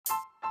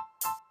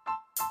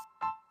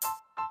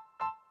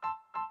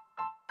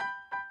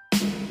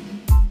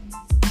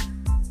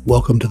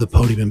Welcome to the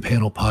Podium and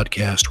Panel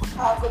Podcast.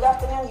 Good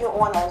afternoon, Your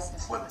Honors.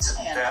 What's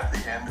at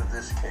the end of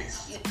this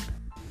case?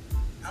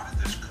 How did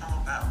this come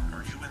about?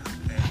 Are you in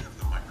the pay of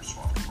the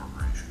Microsoft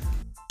Corporation?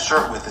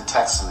 Start with the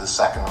text of the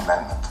Second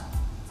Amendment.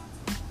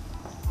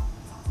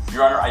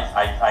 Your Honor,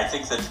 I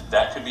think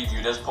that could be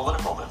viewed as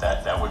political.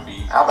 That would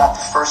be. How about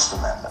the First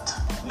Amendment?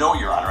 No,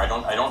 Your Honor,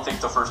 I don't think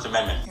the First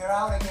Amendment. You're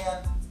out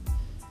again.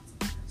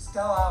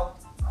 Still out.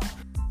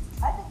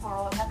 I think we're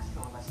all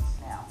textualists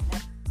now.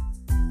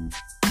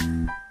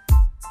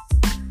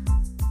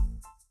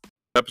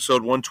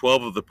 Episode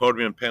 112 of the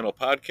Podium and Panel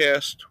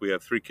Podcast. We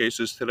have 3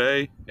 cases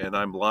today, and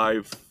I'm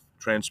live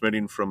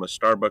transmitting from a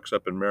Starbucks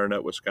up in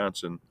Marinette,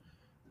 Wisconsin,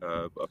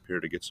 up here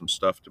to get some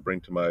stuff to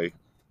bring to my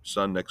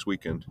son next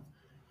weekend.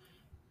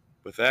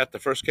 With that, the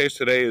first case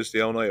today is the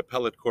Illinois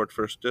Appellate Court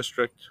First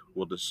District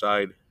will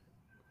decide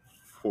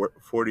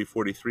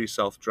 4043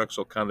 South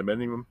Drexel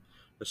Condominium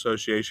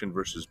Association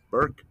versus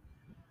Burke.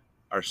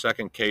 Our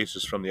second case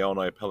is from the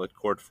Illinois Appellate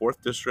Court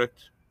 4th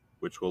District,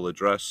 which will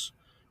address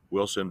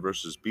Wilson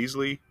versus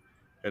Beasley.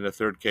 And the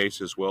third case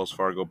is Wells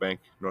Fargo Bank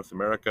North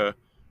America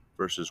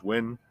versus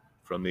Wynn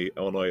from the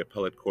Illinois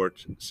Appellate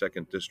Court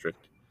 2nd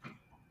District.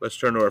 Let's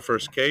turn to our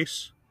first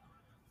case.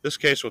 This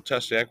case will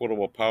test the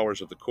equitable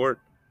powers of the court.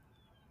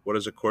 What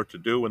is a court to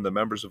do when the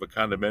members of a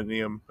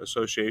condominium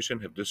association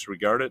have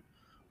disregarded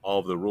all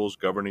of the rules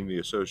governing the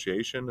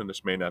association? And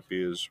this may not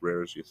be as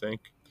rare as you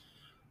think,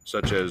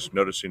 such as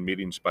noticing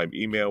meetings by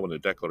email when the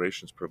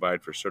declarations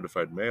provide for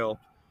certified mail,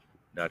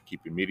 not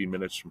keeping meeting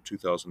minutes from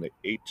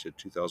 2008 to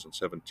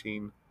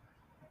 2017,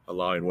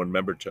 allowing one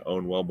member to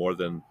own well more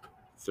than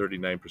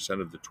 39%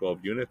 of the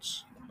 12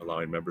 units,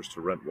 allowing members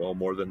to rent well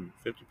more than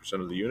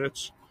 50% of the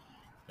units,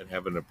 and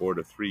having a board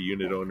of 3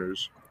 unit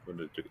owners when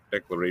the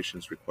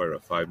declarations require a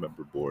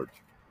 5-member board.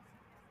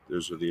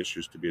 Those are the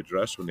issues to be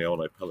addressed when the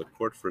Illinois Appellate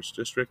Court 1st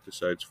District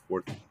decides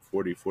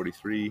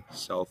 4043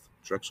 South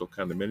Drexel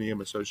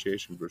Condominium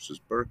Association versus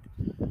Burke.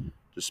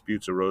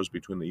 Disputes arose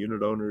between the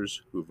unit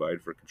owners who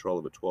vied for control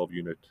of a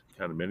 12-unit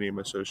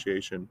condominium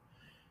association,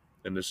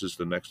 and this is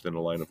the next in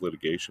a line of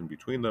litigation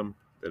between them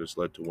that has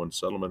led to one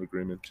settlement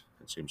agreement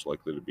and seems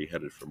likely to be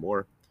headed for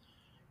more.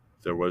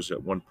 There was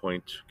at one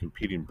point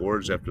competing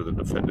boards after the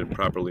defendant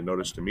properly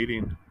noticed a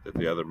meeting that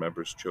the other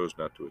members chose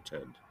not to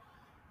attend.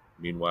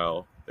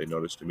 Meanwhile, they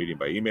noticed a meeting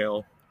by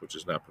email, which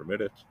is not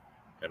permitted,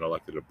 and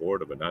elected a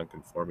board of a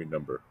non-conforming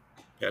number.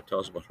 Pat, tell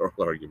us about oral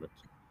argument.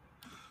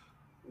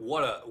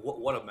 What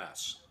a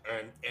mess.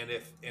 And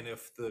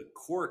if the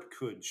court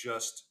could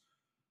just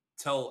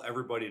tell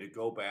everybody to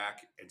go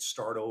back and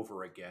start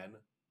over again,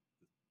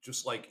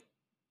 just like,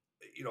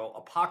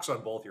 a pox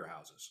on both your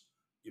houses.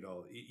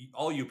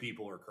 All you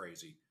people are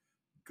crazy.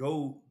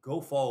 Go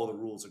follow the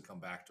rules and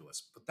come back to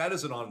us. But that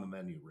isn't on the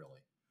menu,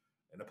 really.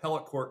 An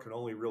appellate court can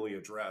only really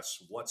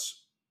address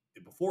what's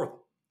before them.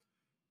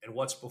 And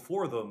what's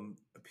before them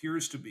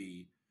appears to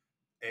be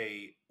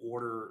a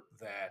order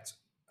that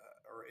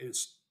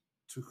is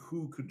to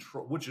who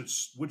control,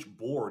 which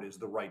board is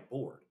the right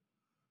board.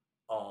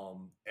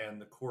 And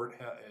the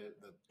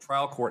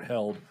trial court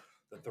held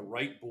that the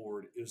right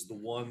board is the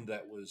one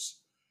that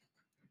was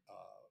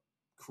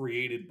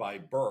created by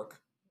Burke,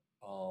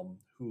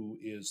 who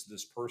is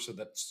this person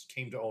that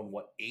came to own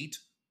 8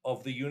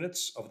 of the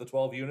units of the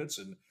 12 units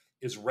and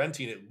is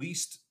renting at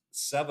least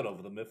 7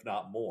 of them, if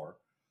not more,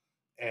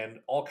 and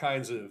all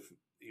kinds of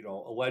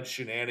alleged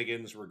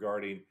shenanigans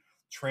regarding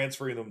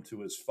transferring them to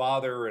his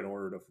father in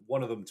order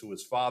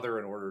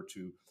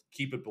to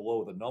keep it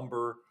below the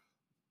number.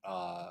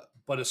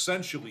 But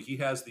essentially, he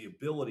has the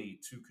ability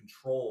to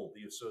control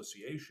the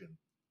association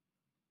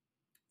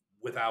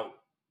without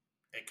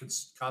a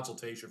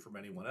consultation from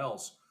anyone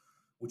else,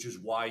 which is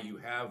why you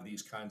have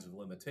these kinds of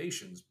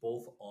limitations,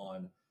 both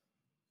on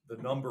the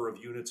number of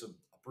units a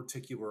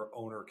particular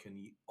owner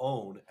can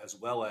own, as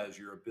well as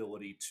your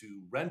ability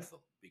to rent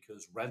them,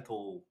 because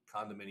rental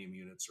condominium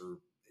units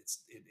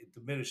it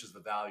diminishes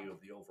the value of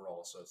the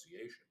overall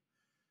association.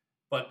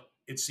 But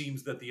it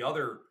seems that the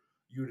other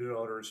unit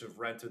owners have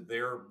rented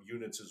their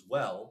units as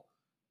well,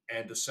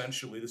 and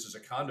essentially this is a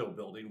condo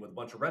building with a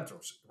bunch of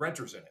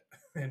renters in it,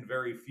 and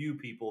very few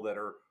people that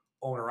are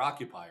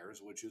owner-occupiers,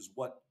 which is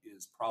what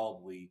is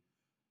probably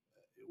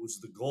it was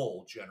the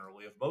goal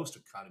generally of most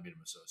of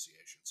condominium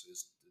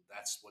associations.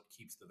 That's what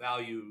keeps the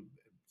value,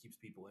 keeps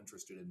people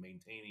interested in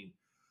maintaining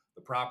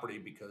the property,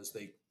 because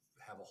they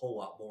have a whole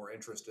lot more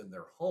interest in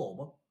their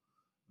home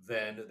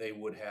than they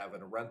would have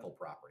in a rental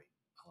property.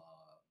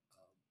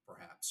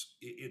 Perhaps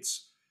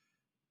it's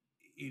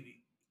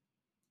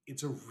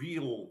a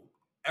real.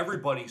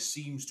 Everybody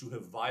seems to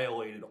have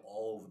violated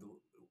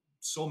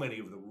so many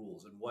of the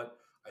rules, and what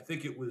I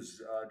think it was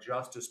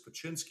Justice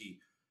Paczynski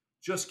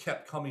just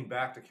kept coming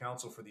back to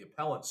counsel for the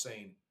appellant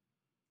saying,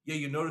 yeah,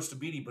 you noticed a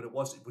meeting, but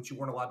you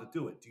weren't allowed to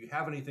do it. Do you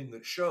have anything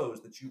that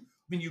shows that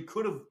you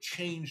could have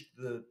changed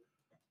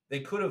they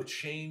could have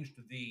changed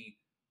the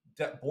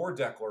board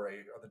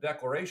declaration or the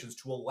declarations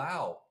to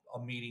allow a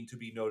meeting to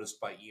be noticed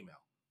by email,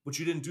 but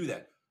you didn't do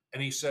that.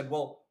 And he said,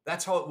 well,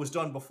 that's how it was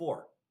done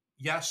before.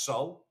 Yes,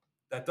 so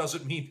that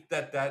doesn't mean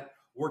that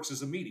works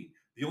as a meeting.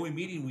 The only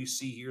meeting we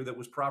see here that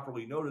was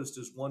properly noticed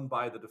is one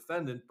by the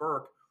defendant,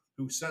 Burke,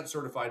 who sent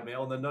certified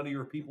mail, and then none of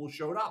your people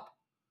showed up.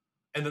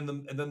 And then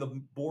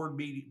the board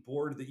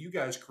that you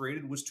guys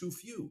created was too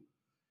few.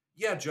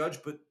 Yeah,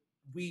 Judge, but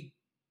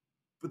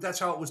that's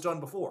how it was done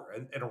before,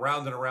 and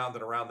around and around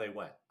and around they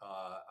went.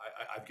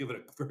 I've given a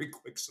very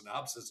quick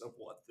synopsis of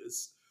what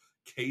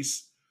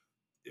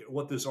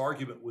this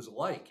argument was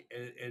like,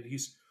 and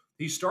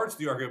he starts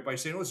the argument by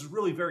saying, "Oh, this is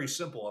really very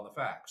simple on the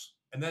facts,"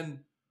 and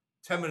then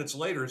 10 minutes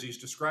later, as he's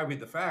describing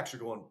the facts, you're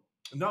going,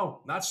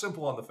 "No, not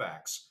simple on the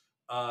facts.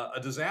 A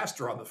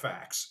disaster on the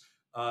facts."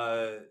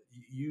 And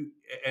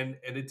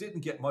it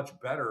didn't get much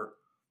better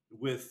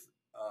with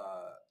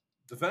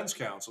defense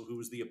counsel, who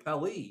was the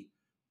appellee,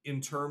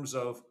 in terms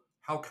of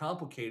how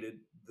complicated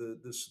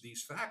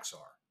these facts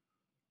are.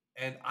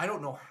 And I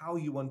don't know how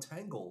you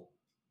untangle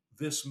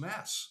this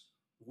mess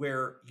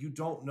where you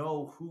don't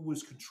know who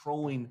was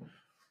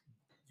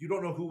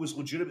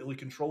legitimately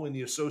controlling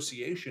the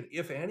association,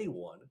 if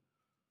anyone.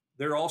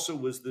 There also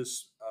was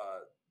this.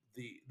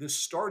 This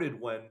started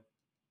when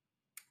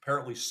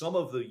apparently some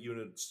of the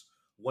units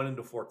went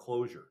into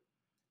foreclosure,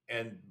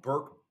 and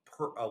Burke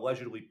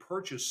allegedly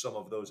purchased some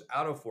of those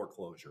out of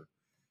foreclosure,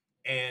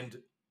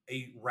 and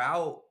a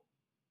row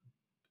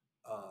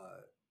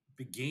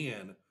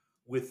began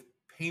with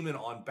payment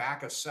on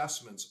back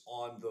assessments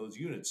on those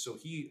units. So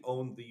he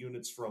owned the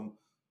units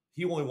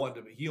he only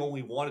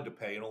wanted to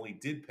pay, and only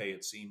did pay,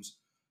 it seems,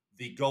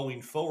 the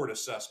going forward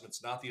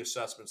assessments, not the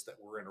assessments that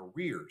were in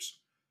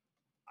arrears.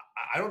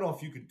 I don't know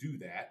if you could do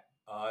that.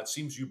 It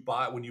seems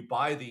when you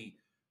buy the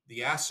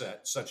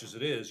asset, such as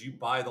it is, you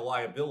buy the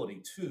liability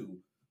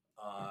too.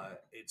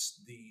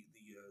 It's the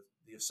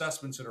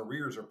assessments and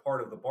arrears are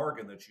part of the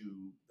bargain that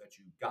you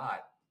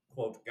got,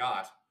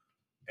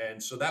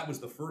 and so that was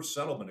the first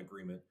settlement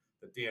agreement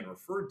that Dan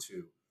referred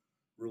to,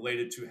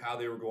 related to how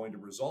they were going to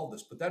resolve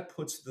this. But that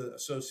puts the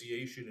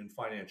association in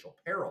financial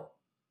peril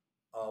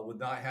with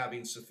not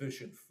having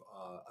sufficient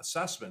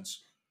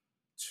assessments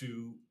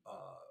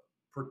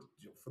for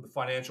the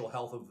financial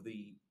health of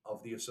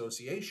the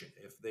association.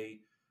 If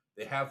they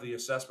have the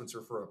assessments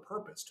are for a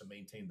purpose, to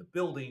maintain the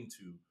building,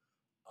 to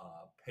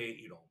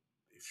pay,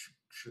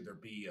 should there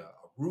be a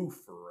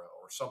roof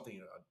or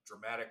something, a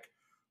dramatic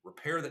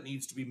repair that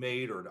needs to be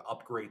made, or to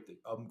upgrade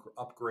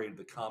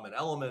the common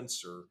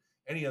elements, or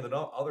any of the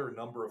other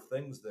number of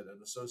things that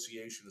an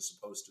association is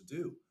supposed to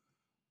do.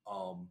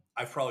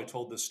 I've probably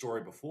told this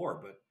story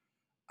before, but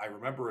I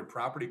remember in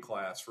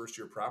first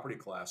year property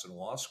class in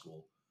law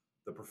school,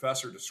 the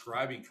professor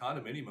describing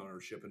condominium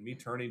ownership, and me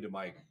turning to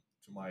my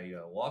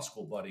law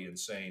school buddy and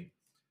saying,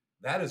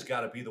 "That has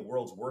got to be the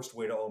world's worst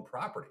way to own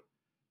property."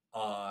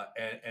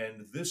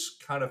 And this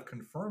kind of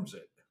confirms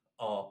it.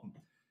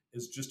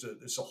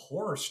 It's a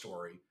horror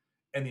story,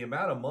 and the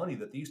amount of money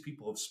that these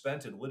people have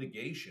spent in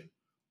litigation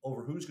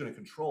over who's going to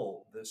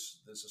control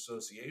this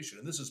association.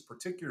 And this is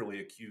particularly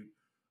acute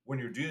when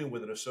you're dealing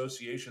with an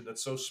association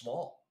that's so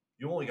small.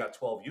 You only got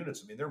 12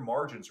 units. I mean, their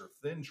margins are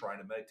thin trying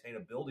to maintain a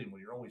building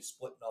when you're only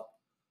splitting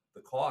up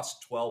the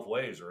cost 12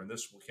 ways, or in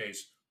this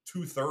case,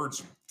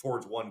 2/3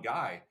 towards one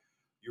guy.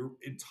 You're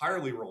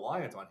entirely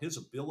reliant on his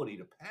ability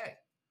to pay.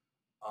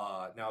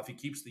 Now, if he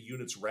keeps the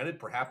units rented,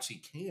 perhaps he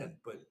can,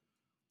 but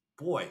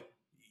boy,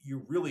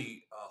 you're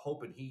really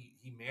hoping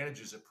he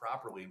manages it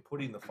properly, and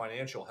putting the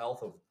financial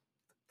health of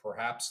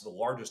perhaps the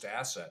largest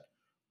asset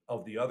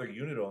of the other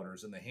unit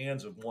owners in the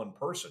hands of one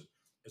person,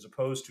 as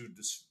opposed to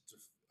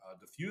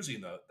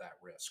diffusing that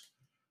risk,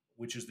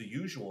 which is the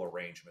usual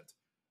arrangement.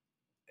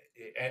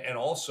 And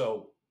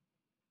also,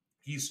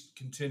 he's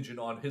contingent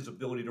on his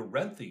ability to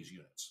rent these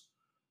units.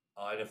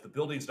 And if the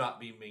building's not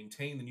being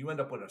maintained, then you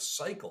end up with a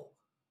cycle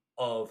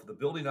of the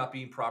building not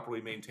being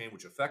properly maintained,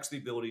 which affects the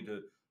ability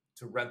to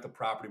rent the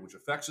property, which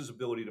affects his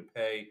ability to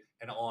pay,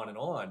 and on and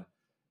on.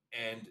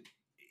 And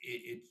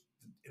it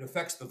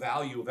affects the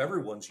value of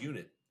everyone's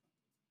unit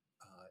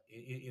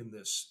in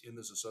this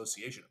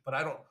association. But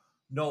I don't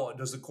know,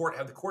 does the court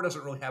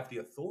doesn't really have the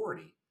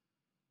authority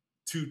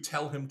to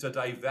tell him to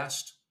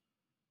divest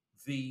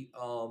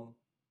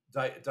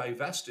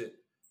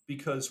it,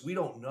 because we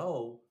don't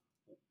know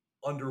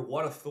under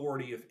what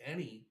authority, if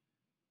any,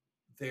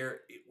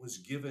 it was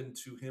given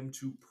to him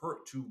to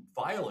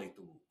violate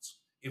the rules.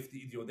 If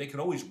they can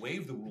always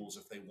waive the rules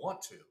if they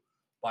want to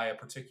by a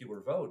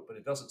particular vote, but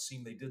it doesn't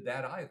seem they did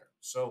that either.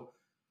 So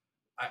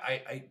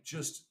I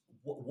just,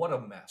 what a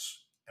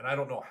mess. And I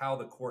don't know how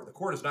the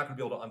court is not going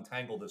to be able to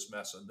untangle this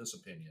mess, in this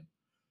opinion.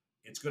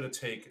 It's going to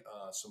take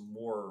some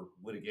more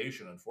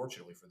litigation,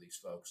 unfortunately, for these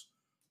folks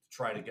to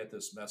try to get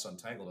this mess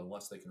untangled,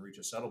 unless they can reach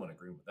a settlement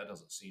agreement. That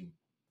doesn't seem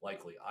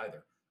likely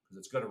either, because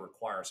it's going to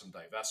require some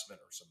divestment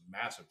or some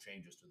massive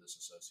changes to this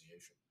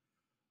association.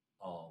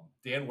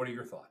 Dan, what are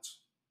your thoughts?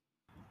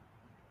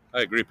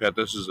 I agree, Pat.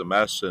 This is a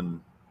mess,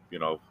 and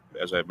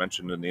as I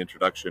mentioned in the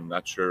introduction,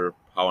 not sure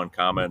how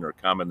uncommon or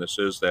common this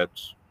is, that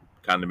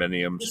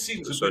condominiums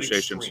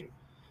associations.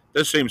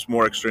 This seems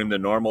more extreme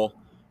than normal,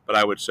 but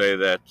I would say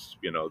that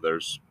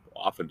there's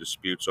often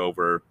disputes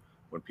over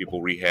when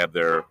people rehab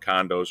their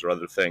condos or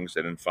other things,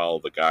 they didn't follow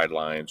the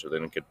guidelines, or they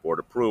didn't get board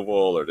approval,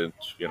 or didn't,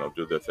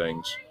 do their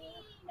things.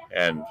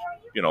 And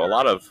a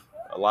lot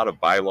of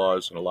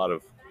bylaws and a lot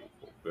of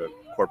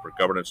corporate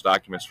governance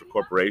documents for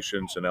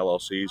corporations and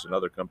LLCs and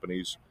other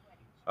companies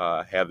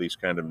have these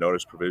kind of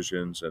notice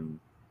provisions, and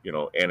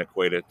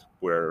antiquated,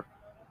 where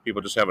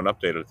people just haven't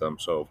updated them.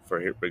 So for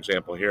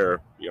example here,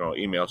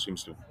 email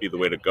seems to be the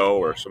way to go,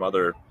 or some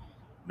other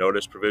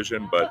notice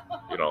provision, but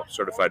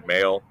certified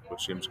mail,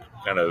 which seems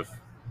kind of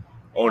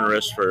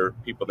onerous for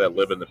people that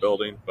live in the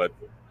building. But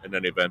in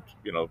any event,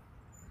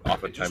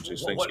 oftentimes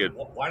these things get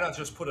why not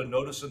just put a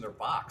notice in their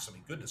box? I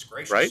mean, goodness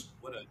right, gracious,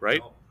 what a,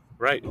 right,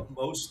 right,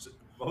 most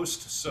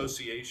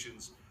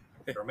associations,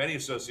 or many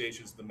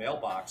associations, the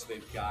mailbox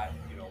they've got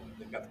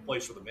the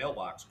place where the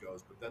mailbox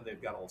goes, but then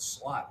they've got a little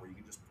slot where you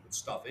can just put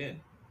stuff in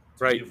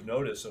to right, give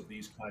notice of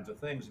these kinds of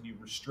things, and you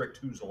restrict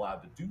who's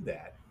allowed to do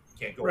that.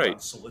 You can't go right. around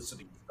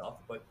soliciting stuff,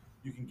 but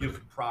you can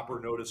give proper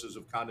notices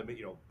of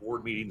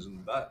board meetings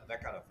and that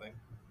kind of thing.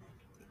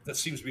 That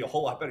seems to be a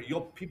whole lot better.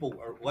 People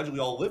are allegedly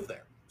all live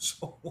there,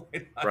 so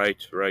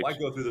Right, right. why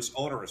go through this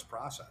onerous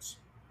process?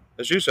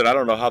 As you said, I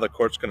don't know how the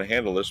court's going to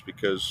handle this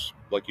because,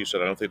 like you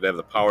said, I don't think they have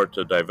the power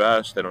to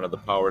divest. They don't have the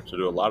power to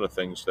do a lot of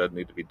things that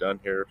need to be done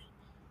here.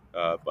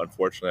 But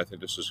unfortunately, I think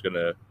this is going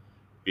to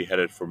be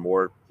headed for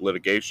more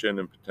litigation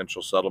and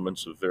potential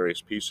settlements of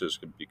various pieces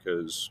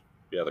because,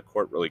 the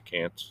court really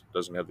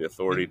doesn't have the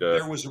authority to.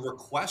 There was a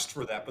request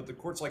for that, but the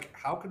court's like,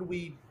 how can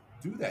we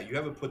do that? You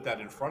haven't put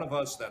that in front of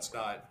us. That's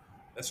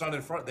not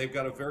in front. They've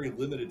got a very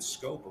limited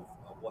scope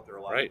of what they're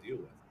allowed Right. to deal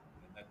with.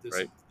 And that this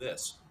Right.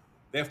 this.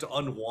 They have to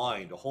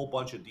unwind a whole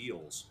bunch of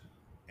deals.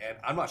 And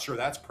I'm not sure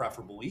that's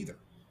preferable either.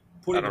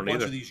 Putting a don't bunch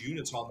either. of these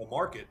units on the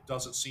market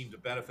doesn't seem to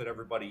benefit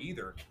everybody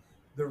either.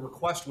 The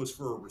request was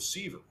for a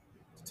receiver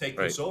to take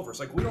this Right. over.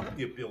 It's like, we don't have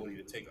the ability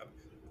to take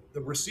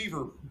the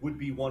receiver would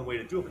be one way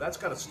to do it, but that's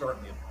got to start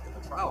in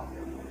the trial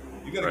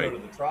court. You got to Right. go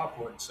to the trial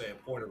court and say,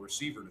 appoint a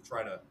receiver to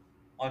try to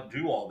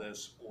undo all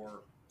this,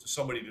 or to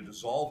somebody to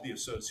dissolve the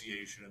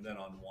association and then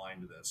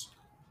unwind this.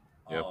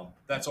 Yep.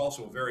 That's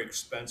also a very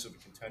expensive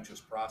and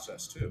contentious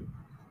process too.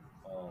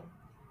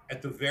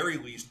 At the very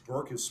least,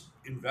 Burke has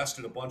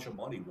invested a bunch of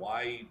money.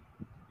 Why,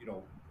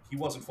 he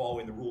wasn't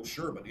following the rules,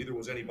 sure, but neither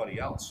was anybody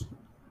else.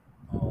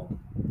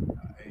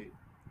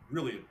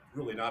 Really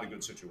not a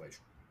good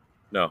situation.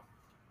 No,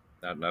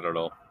 not at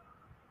all.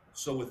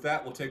 So with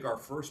that, we'll take our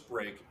first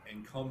break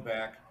and come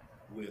back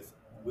with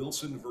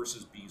Wilson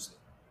versus Beasley.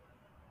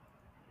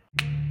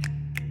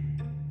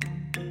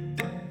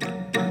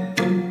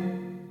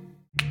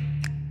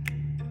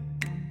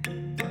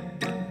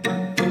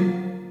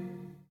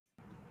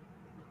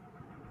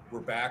 We're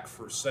back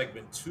for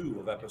segment 2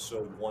 of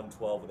episode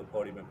 112 of the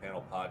Podium and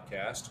Panel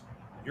podcast.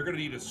 You're going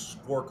to need a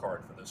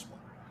scorecard for this one.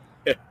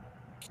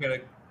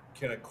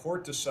 Can a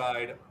court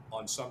decide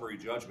on summary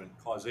judgment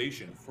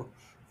causation for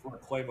a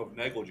claim of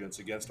negligence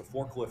against a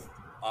forklift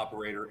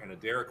operator and a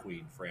Dairy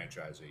Queen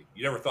franchisee?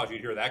 You never thought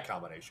you'd hear that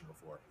combination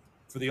before.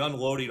 For the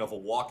unloading of a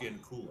walk-in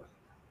cooler.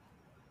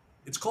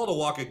 It's called a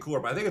walk-in cooler,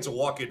 but I think it's a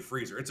walk-in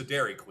freezer. It's a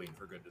Dairy Queen,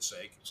 for goodness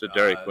sake. It's a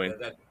Dairy Queen.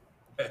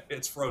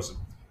 It's frozen.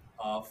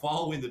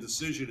 Following the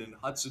decision in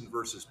Hudson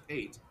versus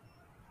Pate,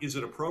 is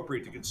it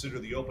appropriate to consider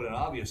the open and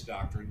obvious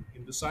doctrine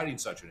in deciding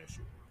such an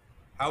issue?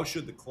 How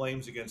should the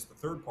claims against the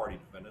third-party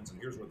defendants, and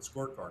here's where the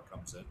scorecard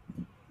comes in,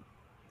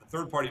 the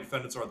third-party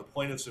defendants are the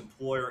plaintiff's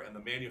employer and the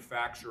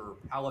manufacturer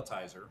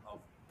palletizer of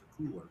the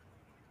cooler.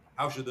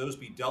 How should those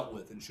be dealt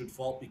with, and should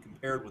fault be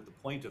compared with the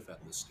plaintiff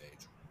at this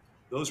stage?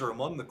 Those are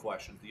among the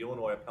questions the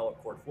Illinois Appellate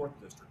Court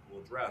 4th District will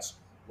address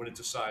when it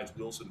decides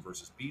Wilson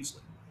versus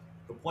Beasley.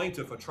 The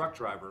plaintiff, a truck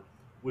driver,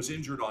 was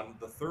injured on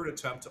the third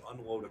attempt to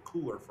unload a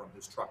cooler from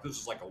his truck. This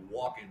is like a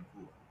walk-in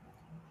cooler.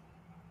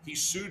 He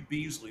sued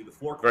Beasley, the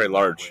forklift Very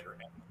large. operator.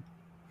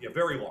 Yeah,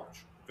 very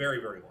large. Very,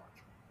 very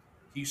large.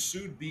 He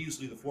sued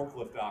Beasley, the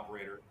forklift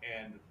operator,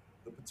 and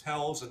the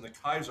Patels and the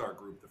Kaiser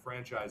Group, the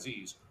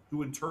franchisees,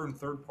 who in turn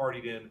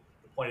third-partied in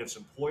the plaintiff's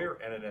employer,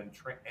 N&N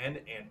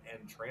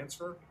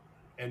Transfer,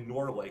 and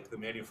Norlake, the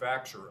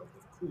manufacturer of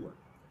the cooler.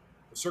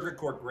 The circuit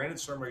court granted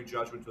summary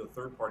judgment to the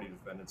third-party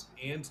defendants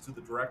and to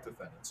the direct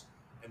defendants,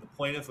 and the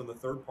plaintiff and the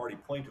third-party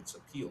plaintiffs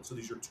appealed. So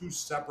these are two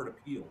separate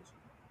appeals,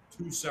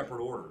 two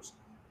separate orders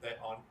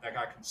that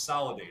got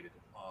consolidated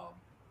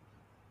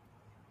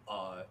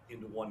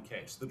into one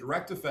case. The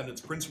direct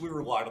defendants principally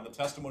relied on the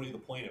testimony of the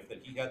plaintiff that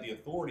he had the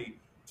authority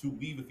to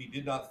leave if he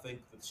did not think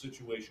the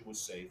situation was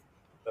safe,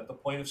 that the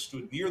plaintiff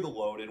stood near the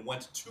load and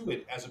went to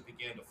it as it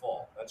began to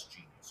fall. That's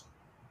genius.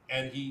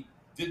 And he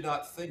did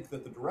not think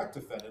that the direct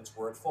defendants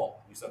were at fault.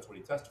 At least that's what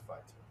he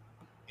testified to.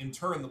 In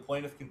turn, the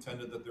plaintiff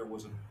contended that there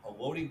was a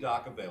loading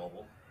dock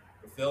available,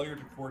 the failure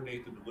to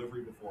coordinate the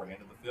delivery beforehand,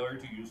 and the failure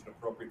to use an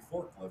appropriate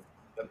forklift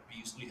that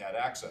Beasley had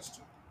access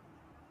to.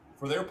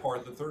 For their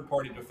part, the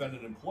third-party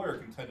defendant employer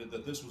contended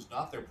that this was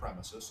not their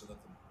premises and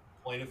that the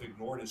plaintiff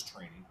ignored his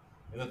training,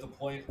 and that the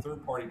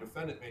third-party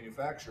defendant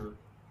manufacturer,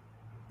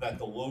 that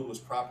the load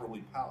was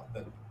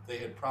that they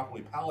had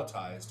properly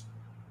palletized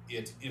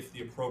it if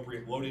the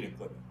appropriate loading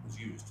equipment was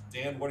used.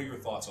 Dan, what are your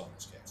thoughts on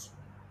this case?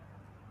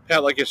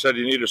 Pat, like I said,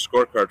 you need a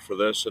scorecard for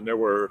this, and there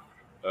were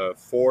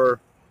four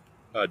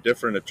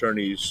different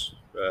attorneys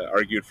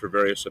argued for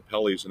various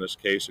appellees in this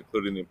case,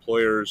 including the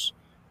employers.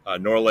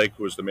 Norlake,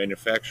 who was the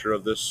manufacturer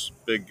of this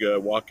big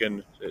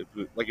walk-in,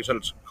 like you said,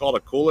 it's called a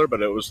cooler,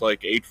 but it was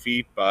like 8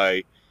 feet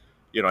by,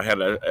 it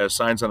had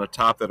signs on the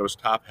top that it was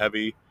top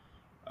heavy.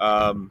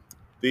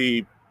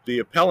 The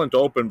appellant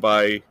opened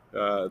by,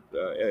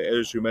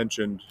 as you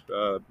mentioned,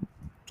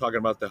 talking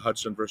about the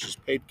Hudson versus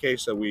Pate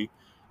case that we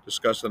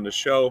discussed on the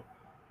show.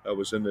 That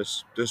was in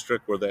this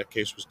district where that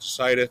case was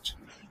decided.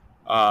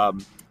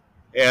 And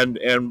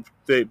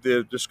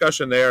the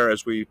discussion there,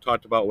 as we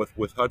talked about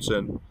with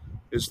Hudson,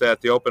 is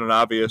that the open and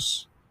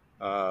obvious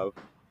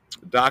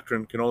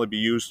doctrine can only be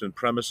used in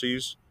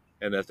premises,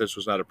 and that this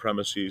was not a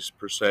premises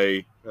per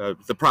se,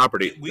 the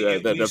property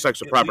that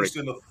affects the property.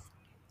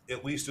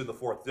 At least in the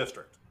 4th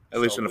district. At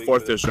least in the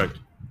 4th district,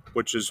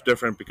 which is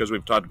different because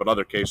we've talked about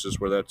other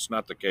cases where that's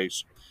not the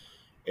case.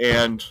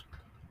 And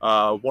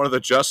one of the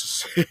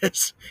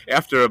justices,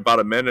 after about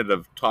a minute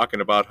of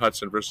talking about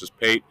Hudson versus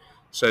Pate,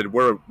 said,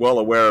 "We're well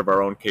aware of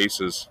our own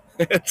cases."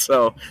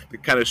 So they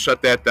kind of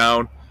shut that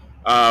down.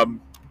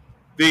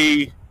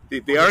 The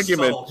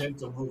argument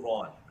to move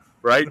on.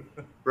 Right.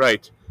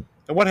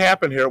 And what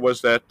happened here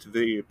was that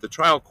the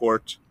trial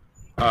court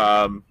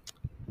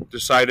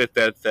decided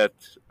that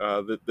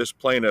this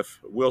plaintiff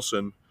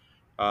Wilson,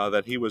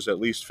 that he was at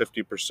least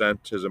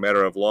 50% as a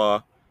matter of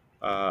law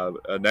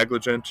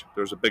negligent.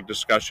 There was a big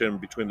discussion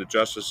between the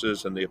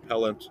justices and the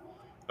appellant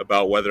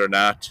about whether or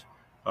not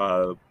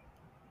as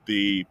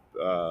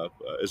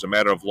a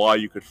matter of law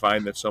you could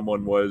find that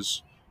someone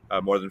was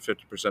more than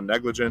 50%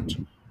 negligent.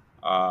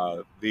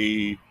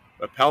 The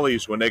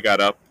appellees, when they got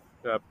up,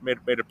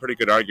 made a pretty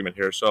good argument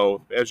here.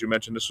 So, as you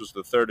mentioned, this was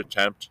the 3rd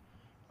attempt.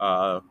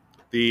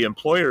 The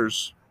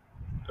employer's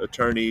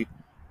attorney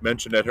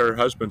mentioned that her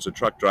husband's a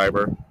truck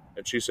driver,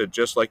 and she said,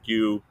 just like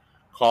you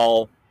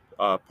call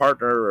a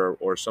partner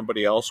or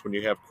somebody else when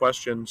you have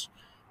questions,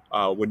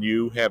 when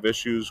you have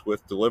issues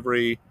with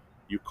delivery,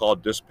 you call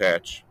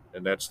dispatch,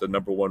 and that's the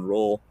number one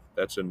rule.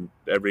 That's in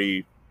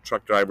every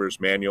truck driver's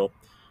manual.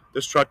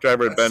 This truck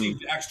driver had been...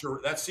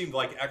 That seemed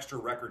like extra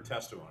record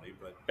testimony,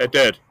 but... It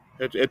did.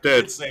 It did. It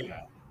did say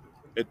that.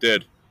 It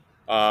did.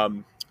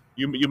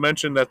 You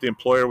mentioned that the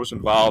employer was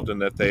involved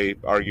and that they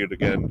argued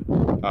again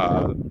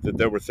that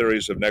there were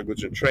theories of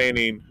negligent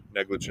training,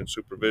 negligent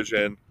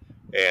supervision,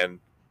 and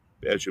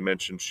as you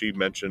mentioned, she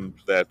mentioned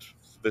that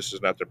this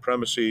is not their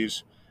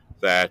premises,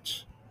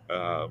 that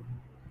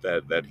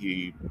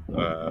he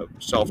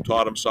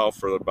self-taught himself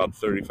for about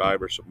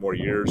 35 or some more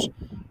years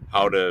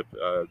how to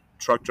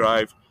truck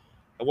drive.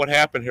 And what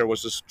happened here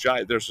was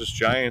there's this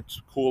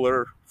giant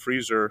cooler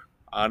freezer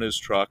on his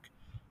truck.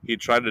 He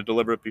tried to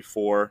deliver it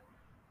before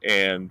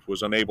and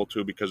was unable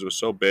to because it was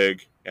so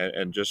big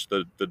and just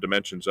the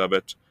dimensions of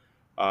it.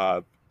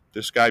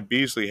 This guy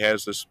Beasley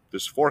has this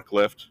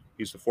forklift.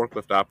 He's the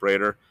forklift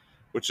operator,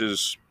 which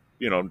is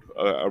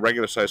a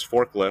regular size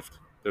forklift.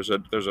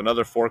 There's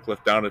another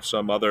forklift down at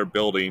some other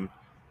building,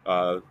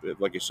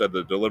 like you said,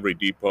 the delivery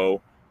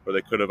depot, where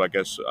they could have, I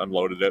guess,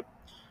 unloaded it.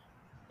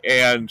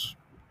 And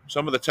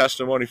some of the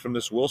testimony from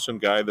this Wilson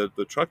guy,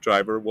 the truck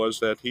driver, was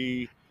that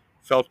he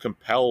felt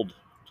compelled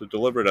to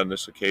deliver it on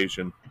this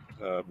occasion.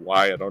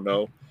 Why, I don't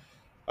know.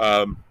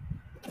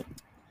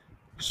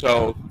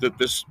 So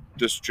this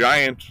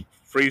giant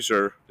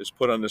freezer is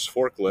put on this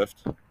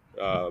forklift,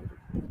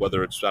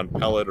 whether it's on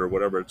pellet or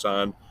whatever it's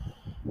on,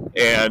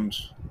 and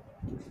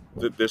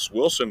this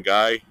Wilson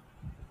guy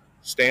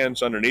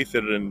stands underneath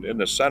it in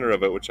the center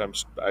of it, which I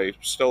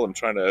still am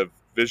trying to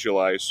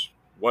visualize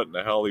what in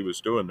the hell he was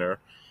doing there.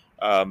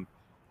 And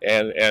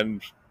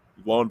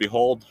lo and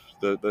behold,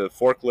 the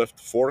forklift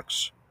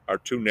forks are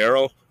too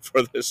narrow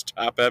for this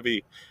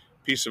top-heavy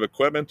piece of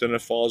equipment, and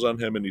it falls on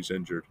him, and he's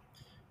injured.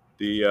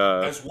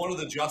 As one of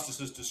the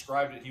justices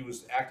described it, he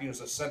was acting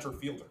as a center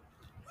fielder.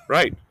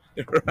 Right.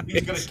 He's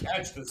going to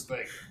catch this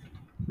thing.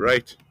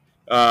 Right.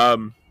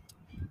 The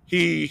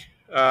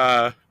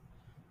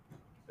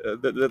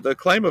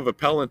claim of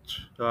appellant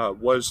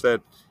was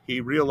that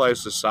he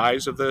realized the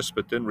size of this,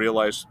 but didn't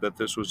realize that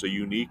this was a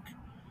unique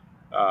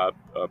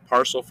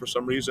parcel for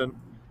some reason.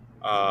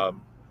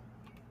 One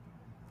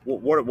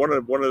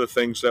of the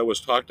things that was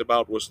talked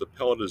about was the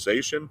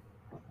pelletization,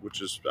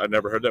 which is, I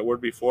never heard that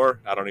word before.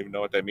 I don't even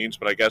know what that means,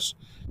 but I guess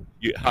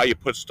how you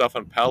put stuff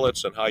on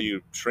pellets and how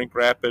you shrink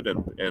wrap it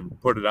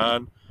and put it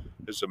on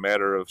is a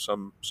matter of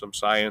some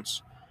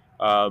science.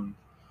 So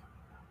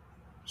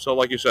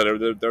like you said,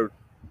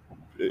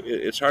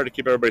 it's hard to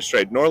keep everybody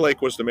straight.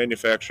 Norlake was the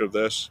manufacturer of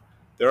this.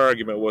 Their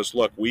argument was,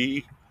 look,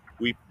 we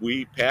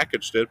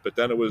packaged it, but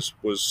then it was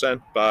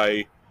sent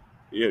by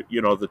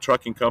the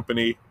trucking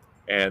company,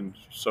 and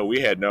so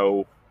we had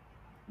no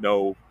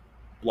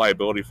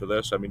liability for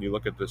this. I mean, you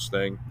look at this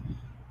thing.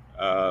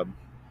 Like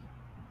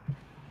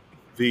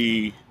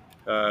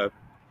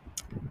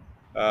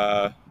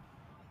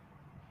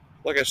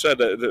I said,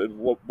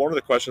 one of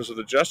the questions of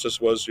the justice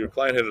was, your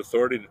client had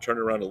authority to turn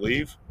around and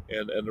leave,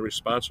 And the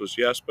response was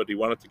yes, but he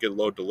wanted to get a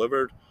load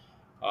delivered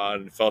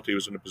and felt he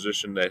was in a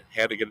position that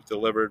had to get it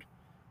delivered.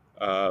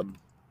 Um,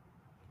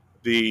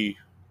 the,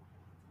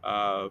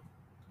 uh,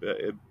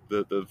 the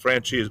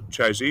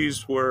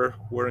franchisees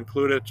were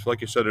included.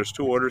 Like you said, there's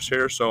two orders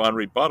here. So on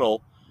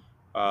rebuttal,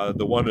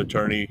 the one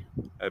attorney,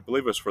 I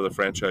believe it was for the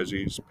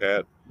franchisees,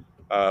 Pat,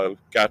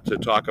 got to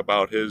talk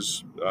about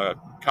his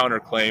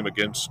counterclaim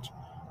against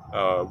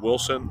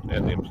Wilson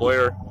and the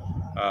employer.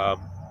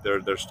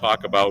 There's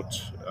talk about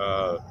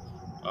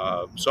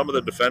some of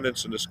the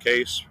defendants in this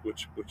case,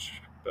 which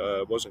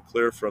wasn't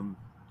clear from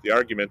the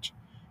argument.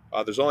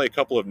 There's only a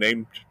couple of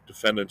named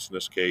defendants in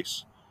this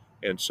case,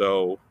 and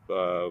so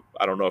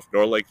I don't know if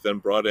Norlake then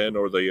brought in,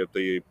 or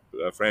the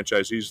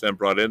franchisees then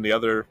brought in the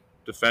other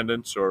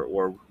defendants,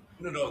 or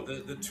No.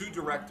 The two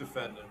direct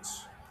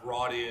defendants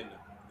brought in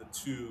the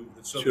two.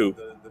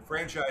 the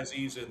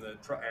franchisees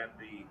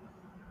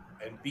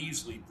and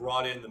Beasley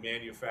brought in the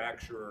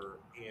manufacturer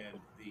and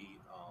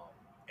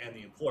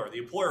the employer. The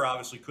employer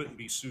obviously couldn't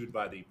be sued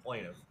by the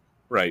plaintiff,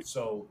 Right,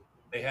 so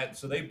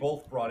they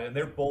both brought in.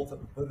 They're both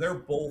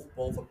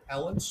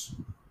appellants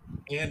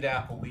and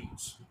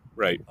appellees,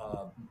 right,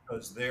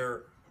 because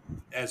they're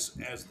as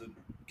the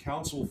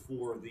counsel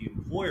for the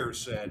employer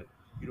said,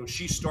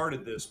 she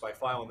started this by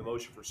filing the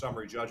motion for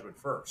summary judgment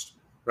first.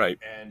 right,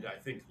 And I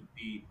think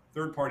the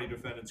third party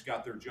defendants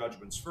got their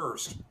judgments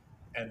first,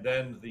 and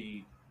then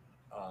the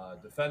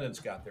defendants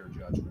got their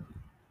judgment.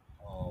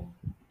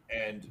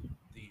 And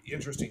the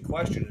interesting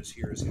question is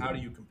how do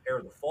you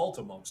compare the fault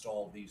amongst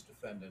all of these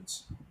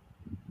defendants?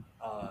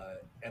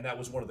 And that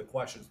was one of the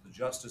questions the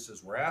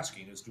justices were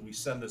asking: is do we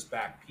send this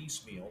back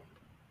piecemeal?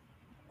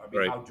 I mean,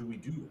 right. how do we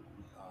do it?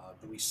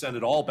 Do we send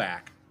it all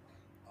back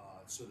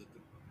so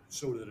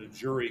that a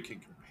jury can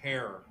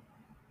compare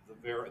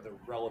the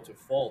relative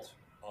fault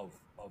of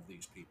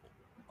these people,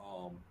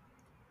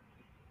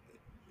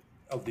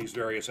 of these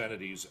various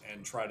entities,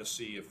 and try to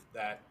see if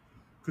that,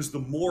 because the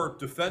more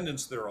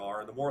defendants there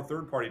are, the more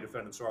third-party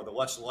defendants are, the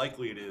less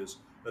likely it is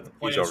that the He's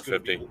plaintiff's over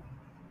going to 50.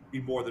 be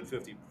more than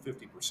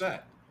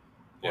 50%.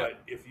 Yeah.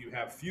 But if you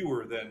have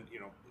fewer, then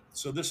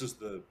so this is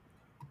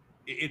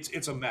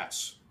it's a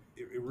mess.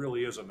 It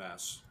really is a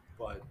mess.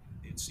 But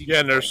it seems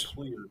Yeah, and quite there's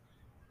clear.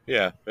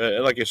 Yeah,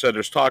 and like you said,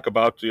 there's talk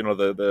about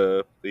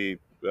the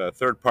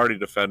third party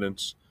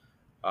defendants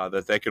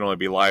that they can only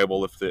be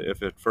liable if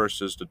it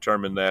first is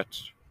determined that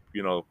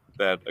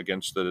that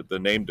against the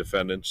named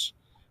defendants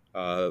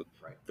Right.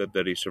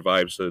 that he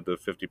survives the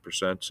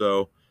 50%.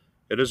 So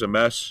it is a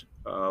mess.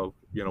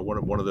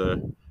 One of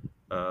the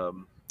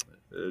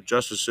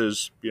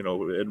justices,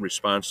 in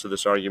response to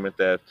this argument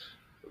that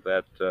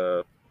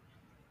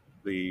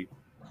the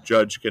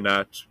judge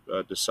cannot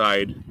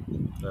decide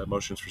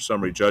motions for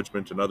summary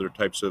judgment and other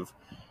types of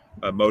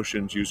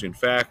motions using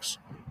facts,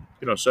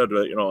 said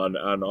that,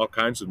 on all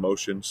kinds of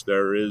motions,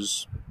 there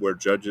is where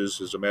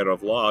judges, as a matter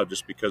of law,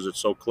 just because it's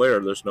so clear,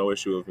 there's no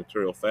issue of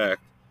material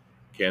fact,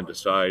 can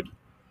decide.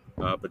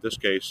 But this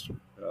case,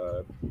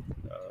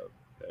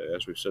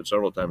 as we've said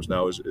several times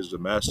now, is a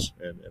mess,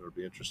 and it'll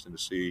be interesting to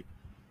see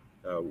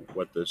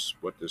what this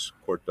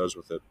court does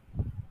with it.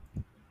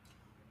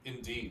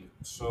 Indeed.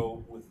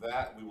 So with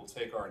that, we will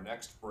take our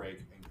next break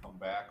and come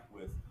back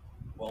with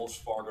Wells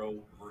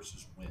Fargo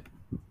versus Wynn.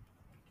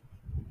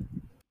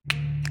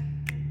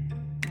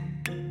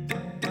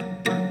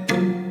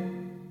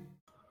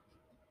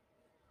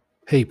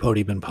 Hey,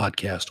 Podium and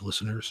Podcast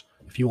listeners.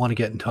 If you want to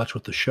get in touch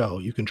with the show,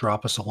 you can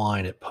drop us a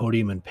line at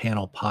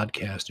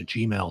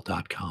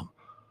podiumandpanelpodcast@gmail.com.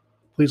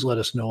 Please let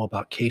us know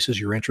about cases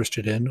you're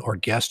interested in or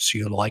guests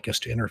you'd like us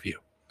to interview.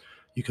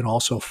 You can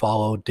also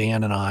follow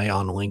Dan and I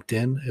on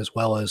LinkedIn, as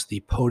well as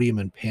the Podium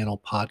and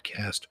Panel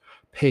Podcast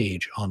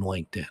page on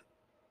LinkedIn.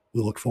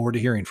 We look forward to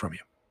hearing from you.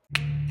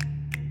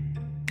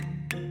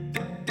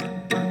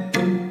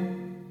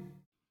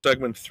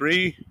 Segment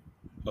 3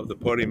 of the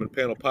Podium and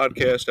Panel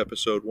Podcast,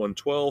 episode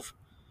 112.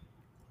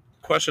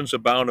 Questions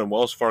abound in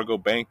Wells Fargo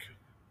Bank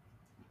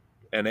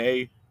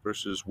N.A.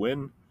 versus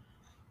Wynn.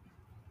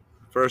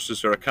 First,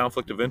 is there a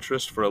conflict of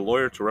interest for a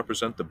lawyer to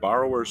represent the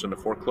borrowers in a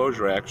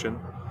foreclosure action,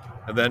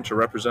 and then to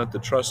represent the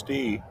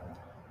trustee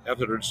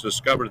after it's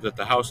discovered that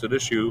the house at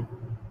issue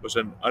was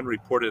an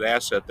unreported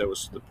asset that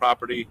was the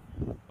property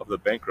of the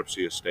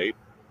bankruptcy estate?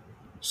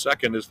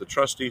 Second, is the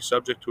trustee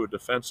subject to a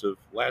defense of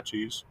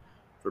laches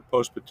for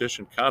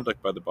post-petition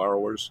conduct by the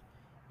borrowers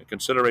in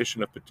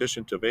consideration of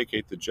petition to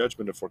vacate the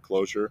judgment of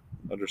foreclosure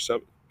under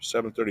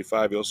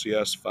 735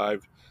 LCS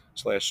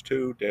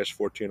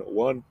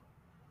 5/2-1401?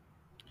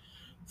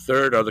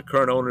 Third, are the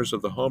current owners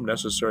of the home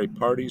necessary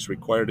parties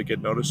required to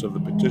get notice of the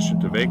petition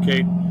to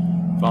vacate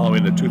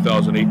following the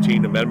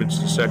 2018 amendments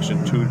to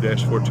Section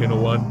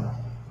 2-1401?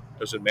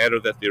 Does it matter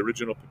that the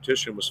original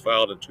petition was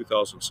filed in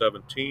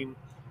 2017,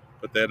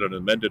 but that an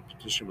amended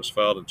petition was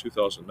filed in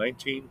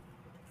 2019?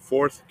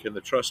 Fourth, can the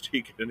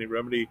trustee get any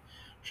remedy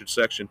should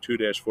Section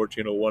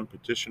 2-1401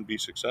 petition be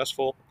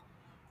successful,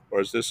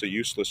 or is this a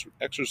useless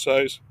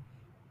exercise?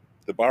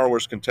 The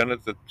borrowers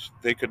contended that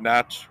they could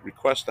not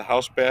request the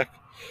house back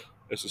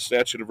as the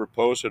statute of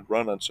repose had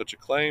run on such a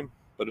claim,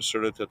 but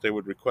asserted that they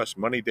would request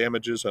money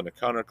damages on a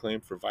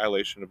counterclaim for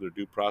violation of their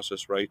due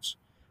process rights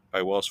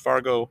by Wells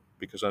Fargo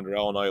because under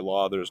Illinois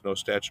law there is no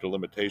statute of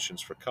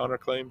limitations for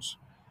counterclaims.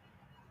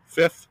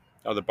 Fifth,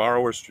 are the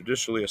borrowers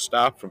judicially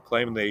estopped from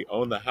claiming they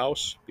own the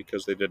house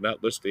because they did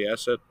not list the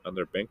asset on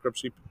their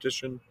bankruptcy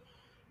petition?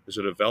 Is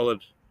it a valid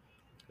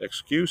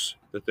excuse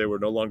that they were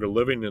no longer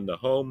living in the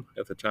home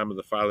at the time of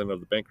the filing of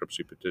the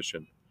bankruptcy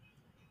petition?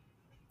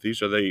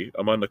 These are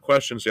among the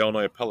questions the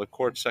Illinois Appellate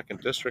Court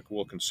Second District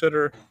will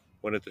consider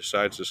when it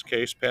decides this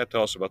case. Pat,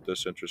 tell us about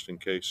this interesting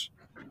case.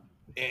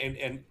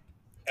 And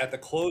at the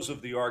close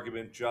of the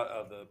argument,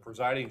 the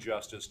presiding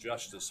justice,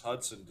 Justice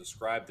Hudson,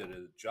 described it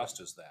as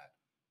just as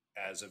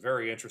a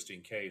very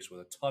interesting case with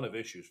a ton of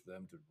issues for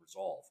them to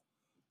resolve.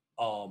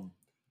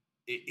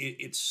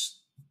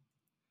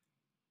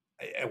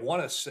 I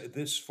want to say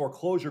this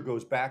foreclosure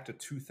goes back to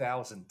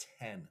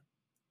 2010.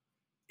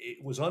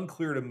 It was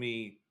unclear to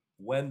me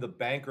when the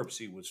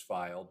bankruptcy was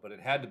filed, but it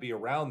had to be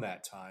around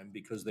that time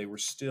because they were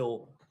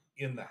still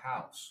in the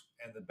house.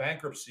 And the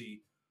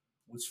bankruptcy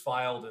was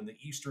filed in the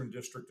Eastern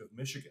District of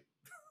Michigan.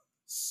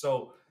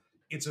 So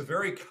it's a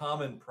very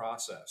common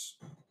process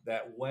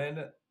that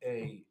when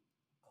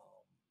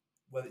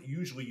well,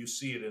 usually you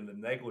see it in the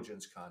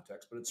negligence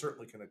context, but it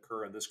certainly can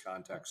occur in this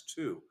context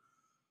too,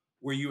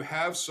 where you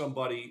have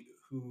somebody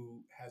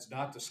who has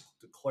not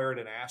declared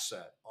an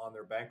asset on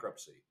their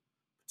bankruptcy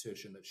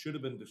petition that should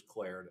have been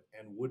declared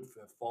and would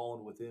have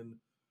fallen within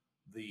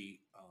the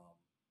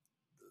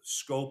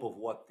scope of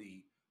what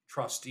the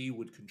trustee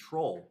would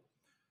control,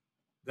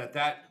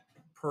 that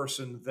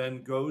person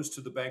then goes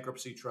to the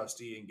bankruptcy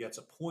trustee and gets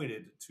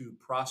appointed to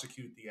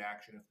prosecute the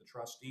action if the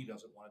trustee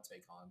doesn't want to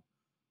take on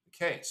the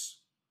case.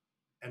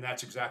 And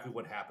that's exactly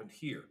what happened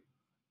here.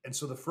 And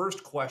so the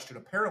first question,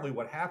 apparently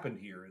what happened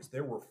here is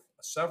there were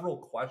several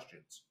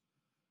questions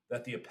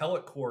that the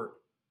appellate court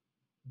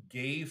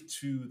gave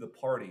to the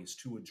parties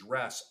to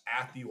address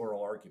at the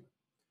oral argument.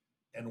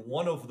 And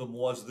one of them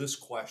was this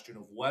question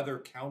of whether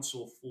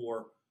counsel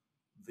for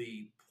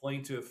the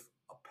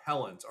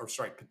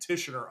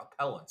petitioner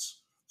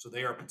appellants, so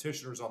they are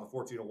petitioners on the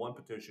 1401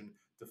 petition,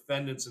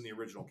 defendants in the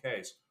original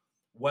case,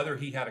 whether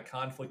he had a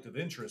conflict of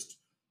interest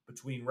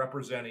between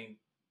representing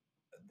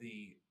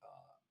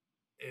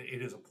in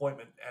his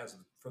appointment as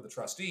for the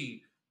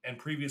trustee and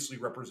previously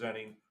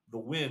representing the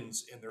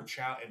Wins in their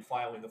in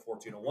filing the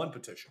 1401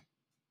 petition.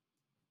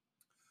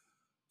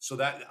 So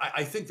that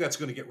I think that's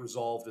going to get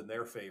resolved in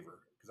their favor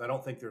because I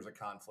don't think there's a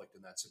conflict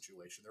in that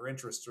situation. Their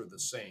interests are the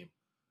same.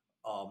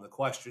 The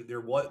question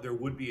there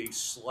would be a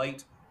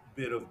slight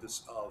bit of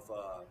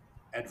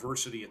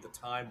adversity at the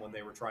time when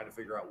they were trying to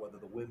figure out whether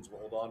the Wins will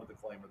hold on to the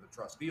claim or the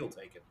trustee will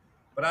take it.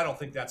 But I don't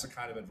think that's a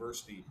kind of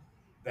adversity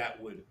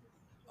that would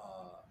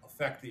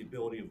affect the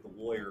ability of the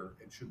lawyer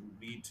and should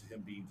lead to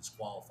him being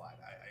disqualified.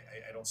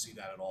 I don't see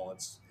that at all.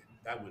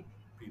 That would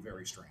be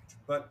very strange.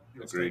 But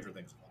stranger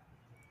things along.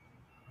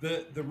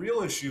 The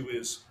real issue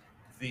is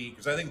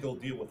because I think they'll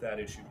deal with that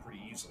issue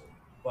pretty easily.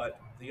 But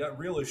the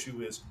real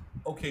issue is,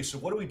 okay, so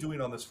what are we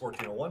doing on this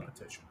 1401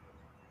 petition?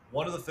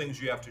 One of the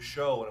things you have to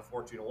show in a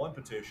 1401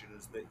 petition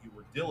is that you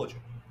were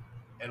diligent.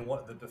 And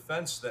what the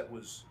defense that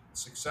was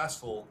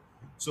successful,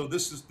 so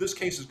this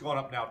case has gone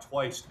up now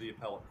twice to the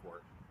appellate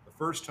court. The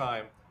first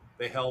time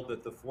they held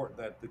that the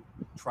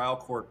trial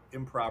court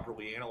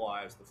improperly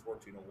analyzed the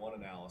 1401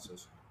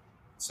 analysis,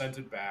 sent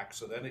it back.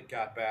 So then it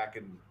got back,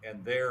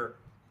 and there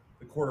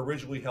the court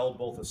originally held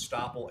both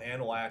estoppel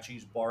and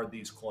laches barred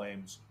these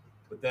claims,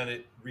 but then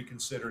it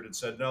reconsidered and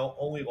said, no,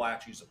 only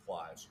laches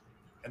applies.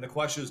 And the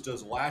question is,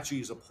 does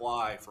laches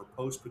apply for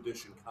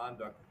post-petition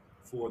conduct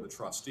for the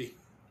trustee?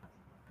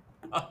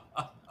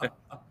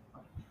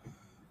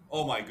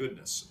 Oh my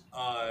goodness.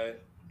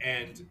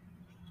 And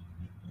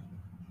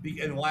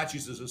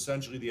laches is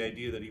essentially the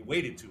idea that he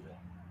waited too long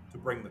to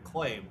bring the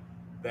claim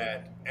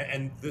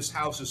and this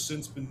house has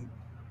since been,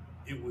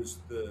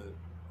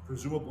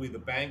 presumably the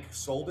bank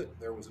sold it.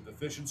 There was a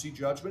deficiency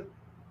judgment.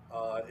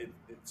 It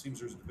seems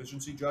there's a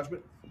deficiency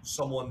judgment.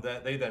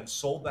 They then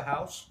sold the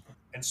house,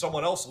 and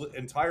someone else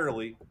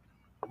entirely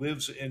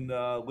lives in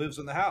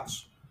the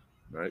house.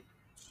 Right.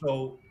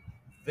 So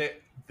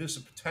this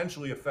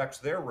potentially affects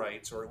their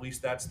rights, or at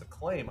least that's the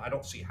claim. I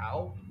don't see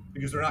how,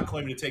 because they're not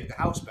claiming to take the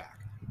house back.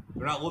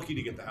 They're not looking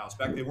to get the house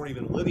back. They weren't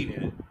even living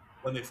in it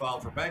when they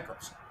filed for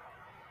bankruptcy.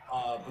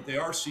 But they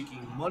are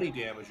seeking money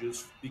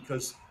damages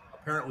because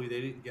apparently they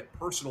didn't get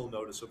personal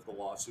notice of the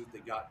lawsuit. They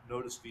got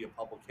notice via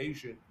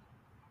publication,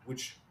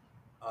 which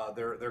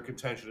their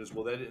contention is,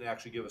 well, they didn't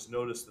actually give us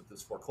notice that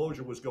this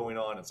foreclosure was going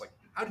on. It's like,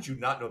 how did you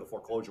not know the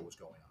foreclosure was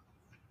going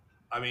on?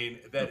 I mean,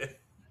 that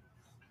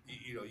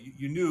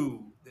you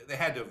knew they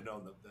had to have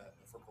known that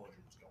the foreclosure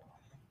was going on.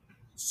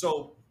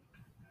 So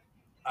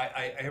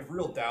I have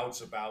real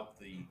doubts about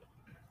the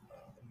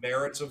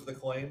merits of the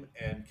claim,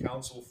 and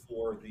counsel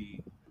for the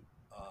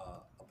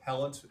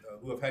appellant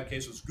who have had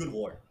cases, good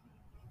lawyer,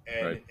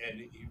 and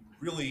he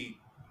really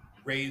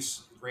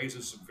raises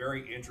some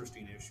very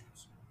interesting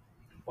issues.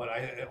 But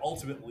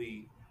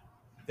ultimately,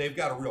 they've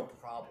got a real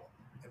problem.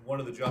 And one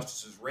of the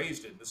justices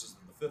raised it. This is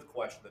the fifth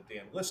question that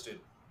Dan listed,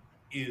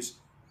 is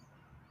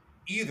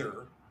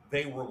either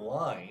they were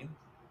lying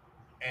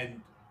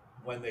and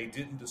when they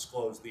didn't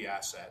disclose the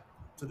asset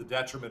to the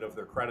detriment of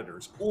their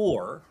creditors,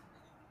 or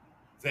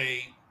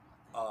they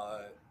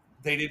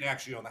they didn't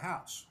actually own the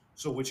house.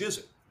 So which is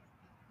it?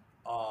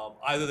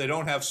 Either they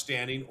don't have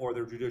standing or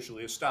they're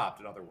judicially estopped.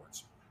 In other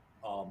words,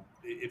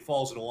 it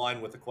falls in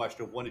line with the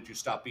question of when did you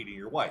stop beating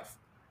your wife,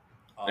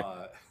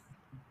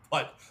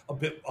 but a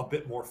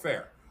bit more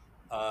fair.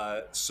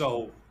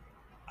 So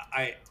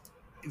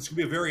it's going to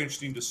be a very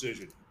interesting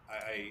decision.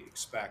 I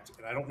expect,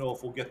 and I don't know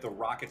if we'll get the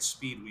rocket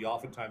speed we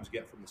oftentimes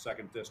get from the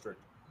second district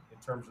in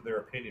terms of their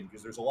opinion,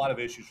 because there's a lot of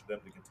issues for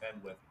them to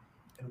contend with,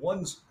 and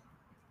one's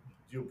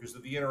because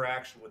of the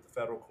interaction with the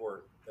federal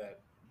court that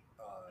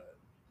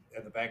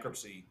and the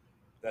bankruptcy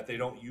that they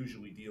don't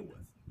usually deal with.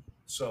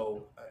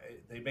 So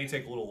they may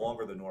take a little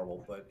longer than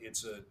normal, but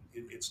it's a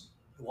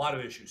lot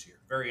of issues here,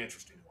 very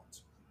interesting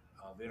ones,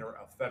 of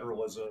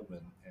federalism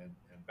and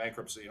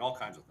bankruptcy and all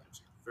kinds of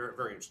things. Very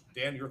very interesting.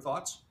 Dan, your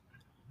thoughts?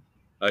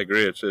 I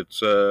agree.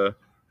 It's a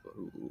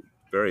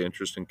very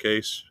interesting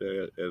case,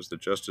 as the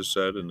justice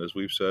said, and as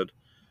we've said,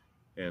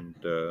 and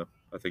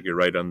I think you're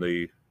right on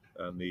the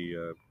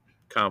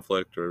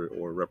conflict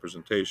or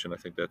representation. I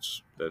think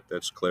that's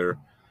clear.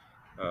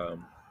 I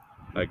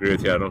agree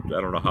with you. I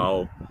don't know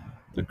how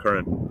the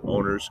current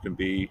owners can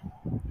be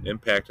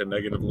impacted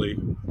negatively,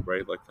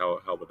 right? Like how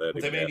would that?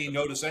 But they may need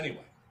notice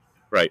anyway,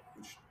 right?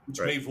 Which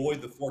right. may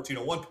void the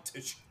 1401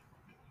 petition.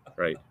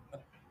 Right.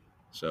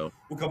 So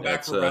we'll come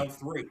back for round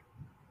 3.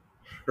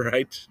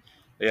 Right.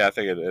 Yeah, I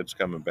think it's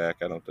coming back.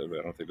 I don't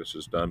think this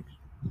is done.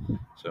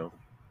 So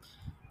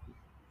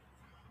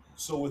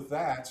with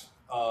that,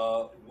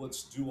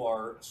 let's do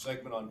our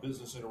segment on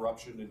business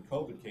interruption and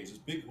COVID cases.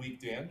 Big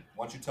week, Dan.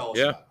 Why don't you tell us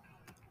about it?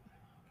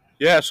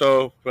 Yeah,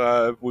 so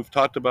we've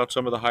talked about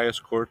some of the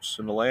highest courts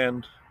in the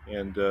land,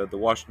 and the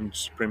Washington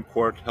Supreme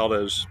Court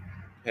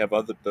have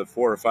the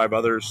 4 or 5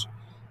 others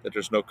that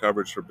there's no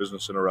coverage for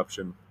business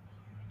interruption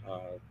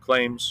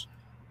claims.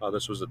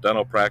 This was a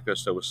dental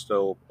practice that was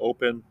still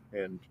open,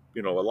 and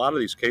a lot of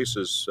these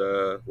cases,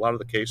 a lot of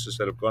the cases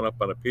that have gone up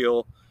on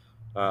appeal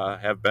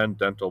have been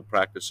dental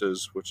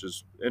practices, which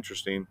is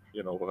interesting.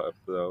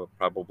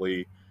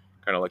 Probably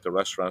kind of like the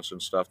restaurants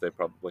and stuff. They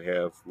probably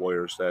have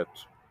lawyers that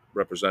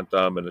represent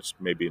them, and it's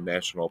maybe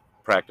national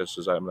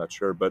practices. I'm not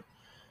sure, but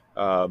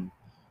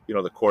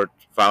the court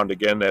found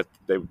again that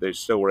they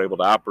still were able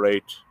to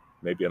operate,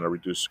 maybe on a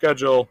reduced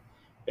schedule,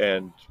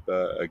 and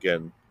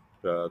again,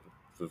 the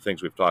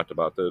things we've talked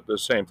about, the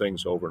same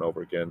things over and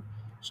over again.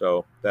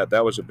 So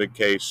that was a big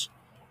case.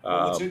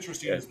 Well, what's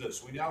interesting is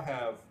this: we now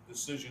have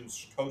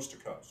decisions coast to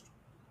coast.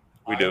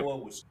 Iowa,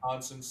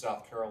 Wisconsin,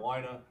 South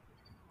Carolina,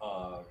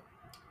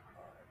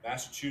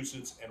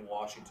 Massachusetts, and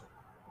Washington.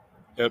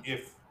 Yep.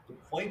 If the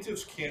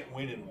plaintiffs can't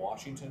win in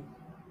Washington,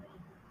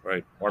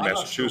 right, or I'm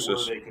Massachusetts, not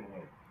sure where they can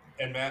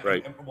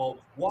win. And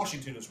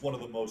Washington is one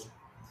of the most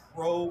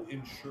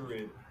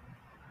pro-insured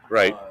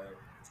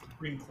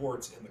Supreme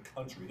Courts in the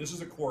country. This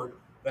is a court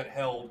that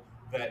held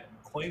that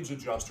claims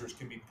adjusters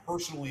can be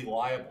personally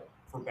liable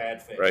for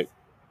bad faith.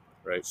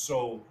 Right.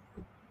 So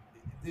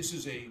this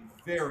is a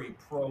very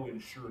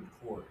pro-insured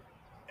court,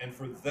 and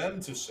for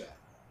them to say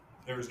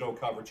there is no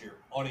coverage here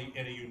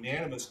in a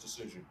unanimous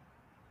decision,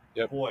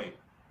 boy,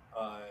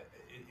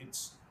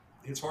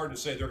 it's hard to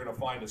say they're going to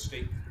find a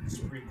state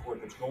Supreme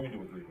Court that's going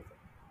to agree with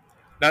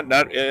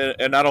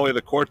it. Not only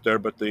the court there,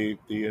 but the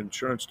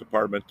insurance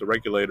department, the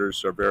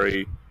regulators are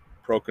very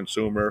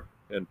pro-consumer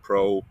and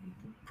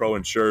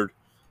pro-insured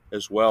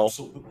as well.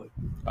 Absolutely.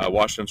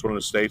 Washington's one of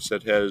the states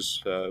that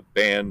has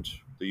banned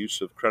the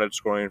use of credit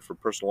scoring for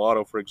personal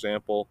auto, for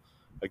example.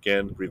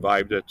 Again,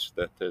 revived it.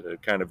 That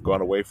had kind of gone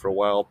away for a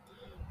while,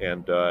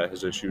 and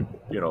has issued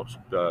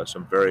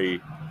some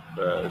very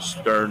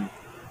stern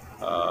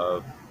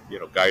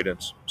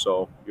guidance.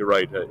 So you're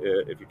right.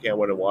 If you can't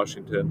win in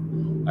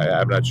Washington,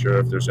 I'm not sure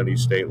if there's any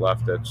state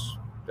left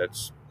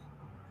that's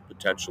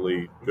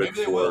potentially good Maybe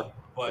they for will,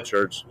 but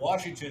insureds.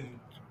 Washington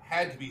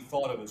had to be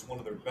thought of as one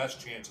of their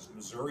best chances.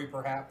 Missouri,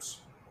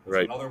 perhaps, is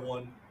Right. another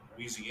one.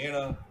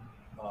 Louisiana,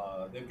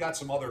 they've got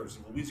some others.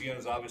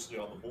 Louisiana's obviously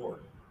on the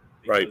board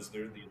because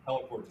they're the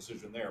appellate court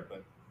decision there.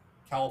 But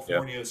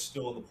California is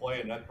still in the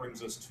play, and that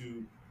brings us to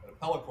an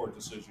appellate court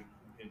decision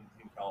in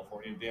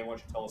California. And Dan, why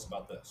don't you tell us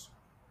about this?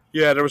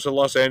 Yeah, there was a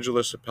Los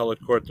Angeles appellate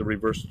court that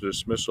reversed the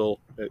dismissal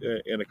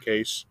in a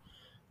case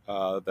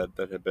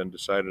that had been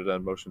decided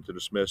on motion to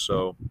dismiss.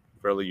 So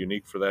fairly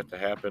unique for that to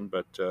happen,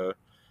 but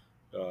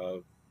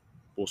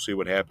we'll see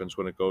what happens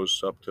when it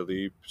goes up to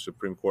the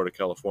Supreme Court of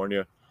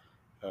California.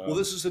 Well,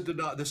 this is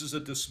a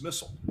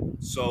dismissal.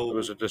 So it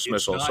was a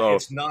dismissal.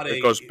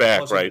 It goes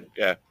back, right?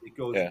 Yeah, it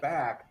goes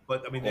back.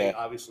 But I mean, they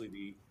obviously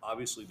the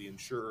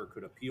insurer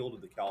could appeal to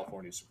the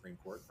California Supreme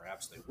Court.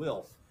 Perhaps they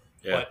will.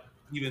 Yeah. But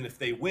even if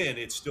they win,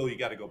 it's still you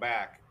got to go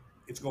back.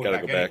 It's going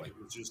back anyway.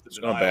 It's just the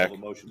denial of a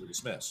motion to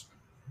dismiss.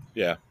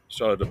 Yeah.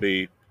 So it'll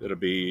be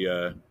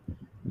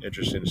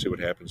interesting to see what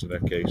happens in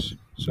that case.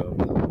 So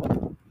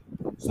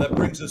that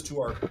brings us to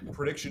our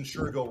prediction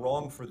sure to go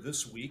wrong for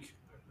this week.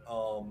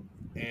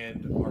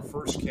 And our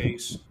first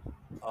case,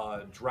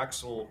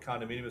 Drexel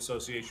Condominium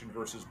Association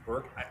versus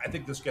Burke, I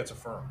think this gets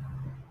affirmed.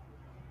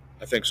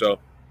 I think so.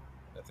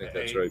 I think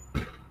that's right.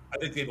 I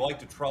think they'd like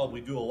to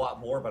probably do a lot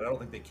more, but I don't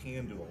think they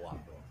can do a lot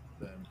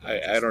more.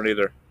 I don't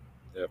either.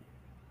 Yep.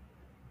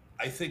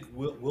 I think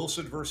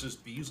Wilson versus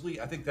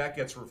Beasley, I think that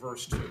gets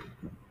reversed too.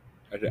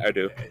 I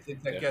do. I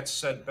think that gets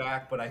sent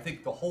back, but I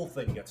think the whole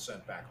thing gets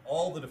sent back.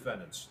 All the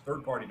defendants,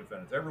 third-party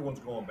defendants, everyone's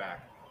going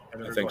back,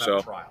 and they're going to have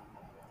a trial.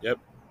 Yep.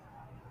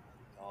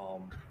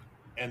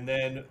 And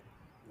then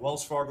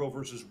Wells Fargo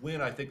versus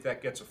Wynn, I think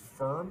that gets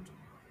affirmed.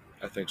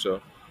 I think so.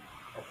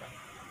 Okay.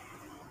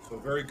 So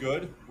very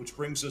good, which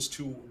brings us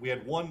to, we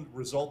had one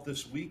result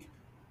this week.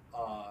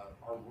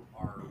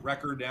 Our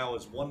record now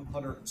is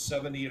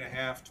 170.5,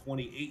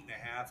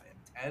 28.5,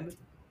 and 10.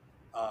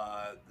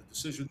 The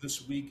decision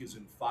this week is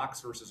in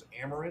Fox versus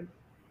Ameren,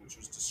 which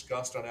was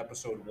discussed on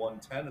episode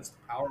 110. It's the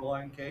power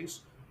line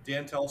case.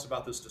 Dan, tell us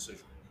about this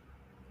decision.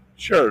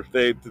 Sure.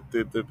 The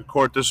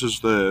court, this is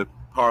the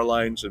power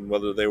lines and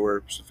whether they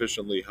were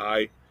sufficiently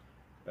high.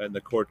 And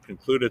the court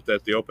concluded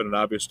that the open and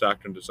obvious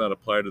doctrine does not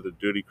apply to the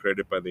duty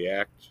created by the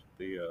act,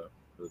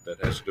 that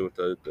has to do with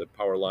the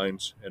power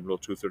lines and Rule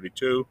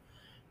 232.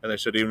 And they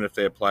said even if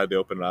they applied the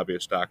open and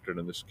obvious doctrine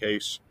in this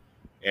case,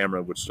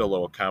 Ameren would still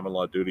owe a common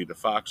law duty to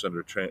Fox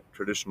under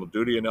traditional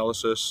duty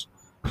analysis.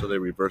 So they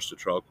reversed the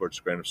trial court's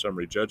grant of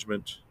summary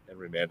judgment and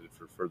remanded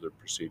for further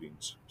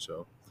proceedings.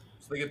 So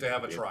they get to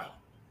have a trial.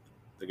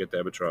 They get to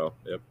have a trial,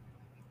 yep.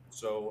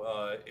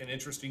 So an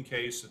interesting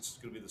case. It's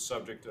going to be the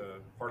subject,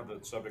 part of the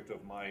subject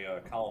of my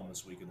column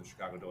this week in the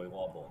Chicago Daily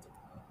Law Bulletin.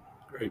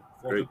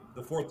 Great.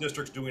 The 4th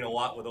District's doing a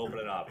lot with open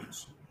and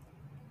obvious,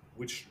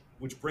 which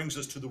brings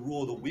us to the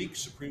rule of the week,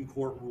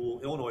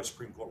 Illinois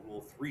Supreme Court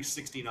Rule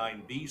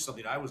 369B,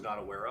 something I was not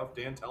aware of.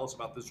 Dan, tell us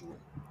about this rule.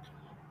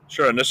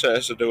 Sure, and this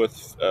has to do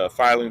with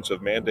filings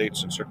of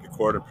mandates in circuit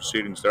court and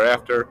proceedings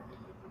thereafter.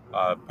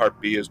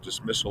 Part B is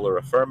dismissal or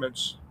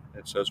affirmance.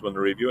 It says when the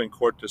reviewing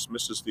court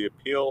dismisses the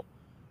appeal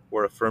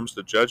or affirms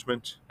the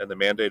judgment and the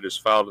mandate is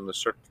filed in the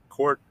circuit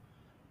court,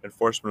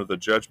 enforcement of the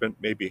judgment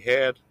may be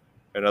had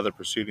and other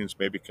proceedings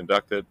may be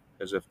conducted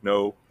as if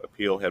no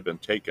appeal had been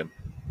taken.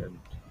 And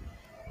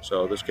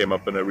so this came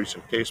up in a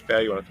recent case.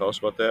 Pat, you want to tell us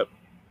about that?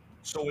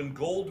 So in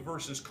Gold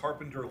versus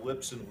Carpenter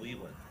Lips and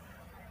Leland,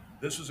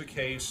 this was a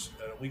case,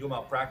 a legal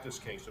malpractice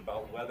case,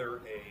 about whether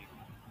a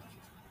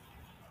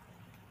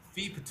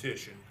fee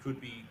petition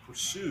could be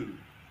pursued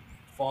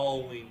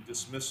following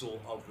dismissal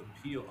of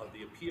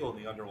the appeal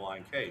in the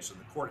underlying case. And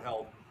the court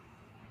held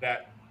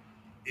that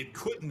it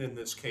couldn't in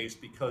this case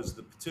because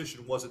the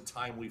petition wasn't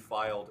timely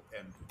filed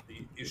and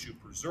the issue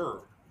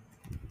preserved,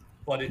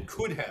 but it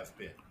could have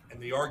been. And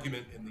the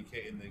argument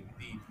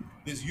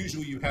is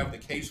usually you have the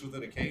case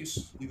within a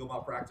case, legal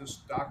malpractice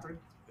doctrine.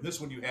 And this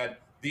one you had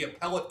the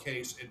appellate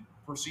case and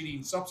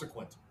proceeding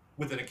subsequent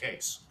within a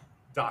case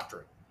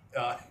doctrine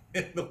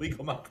in the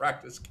legal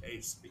malpractice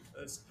case,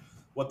 because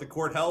what the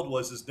court held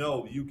was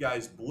no, you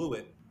guys blew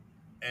it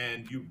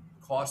and you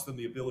cost them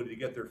the ability to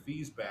get their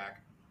fees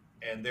back,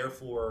 and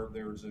therefore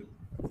there's a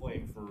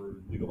claim for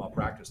legal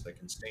malpractice that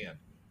can stand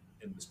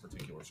in this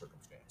particular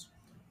circumstance.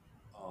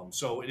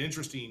 So an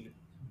interesting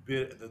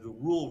bit, the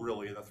rule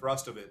really, and the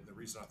thrust of it, and the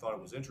reason I thought it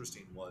was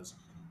interesting was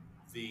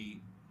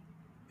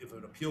if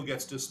an appeal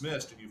gets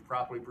dismissed and you've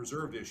properly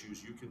preserved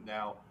issues, you can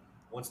now,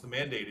 once the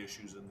mandate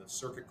issues and the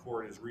circuit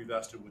court is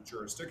revested with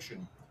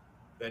jurisdiction,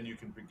 then you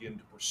can begin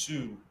to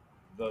pursue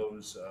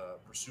those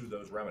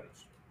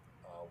remedies,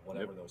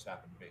 whatever those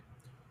happen to be.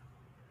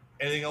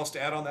 Anything else to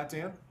add on that,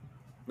 Dan?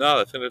 No,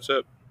 I think that's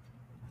it.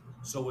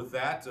 So with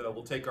that,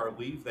 we'll take our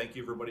leave. Thank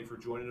you, everybody, for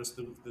joining us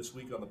this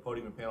week on the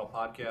Podium and Panel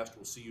podcast.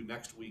 We'll see you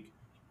next week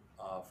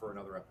for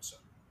another episode.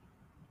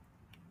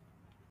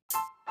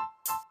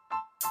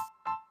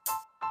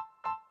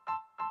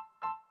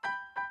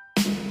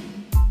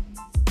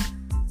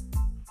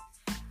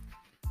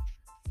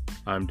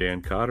 I'm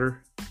Dan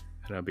Cotter,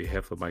 and on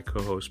behalf of my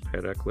co-host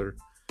Pat Eckler,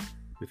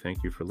 we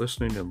thank you for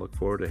listening and look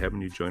forward to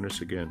having you join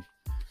us again.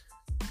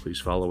 Please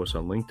follow us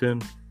on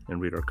LinkedIn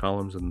and read our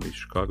columns in the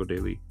Chicago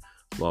Daily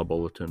Law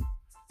Bulletin.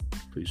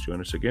 Please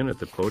join us again at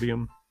the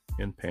Podium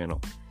and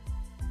Panel.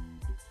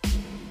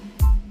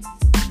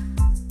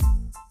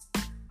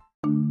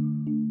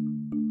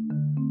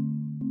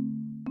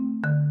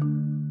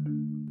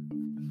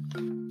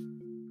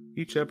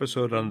 Each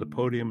episode on the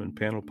Podium and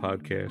Panel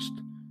podcast,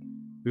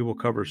 we will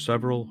cover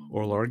several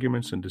oral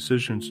arguments and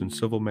decisions in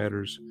civil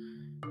matters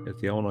at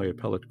the Illinois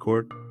Appellate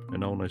Court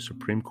and Illinois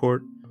Supreme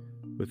Court,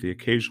 with the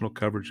occasional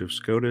coverage of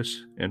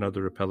SCOTUS and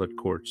other appellate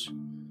courts.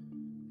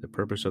 The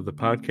purpose of the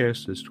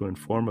podcast is to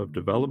inform of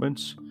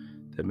developments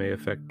that may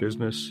affect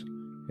business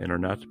and are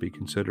not to be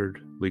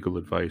considered legal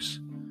advice.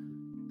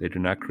 They do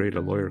not create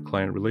a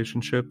lawyer-client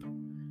relationship.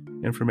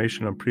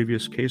 Information on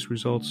previous case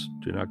results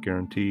do not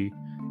guarantee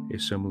a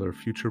similar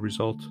future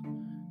result.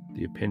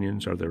 The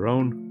opinions are their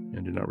own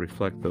and do not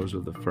reflect those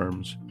of the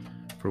firms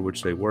for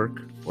which they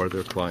work or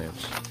their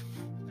clients.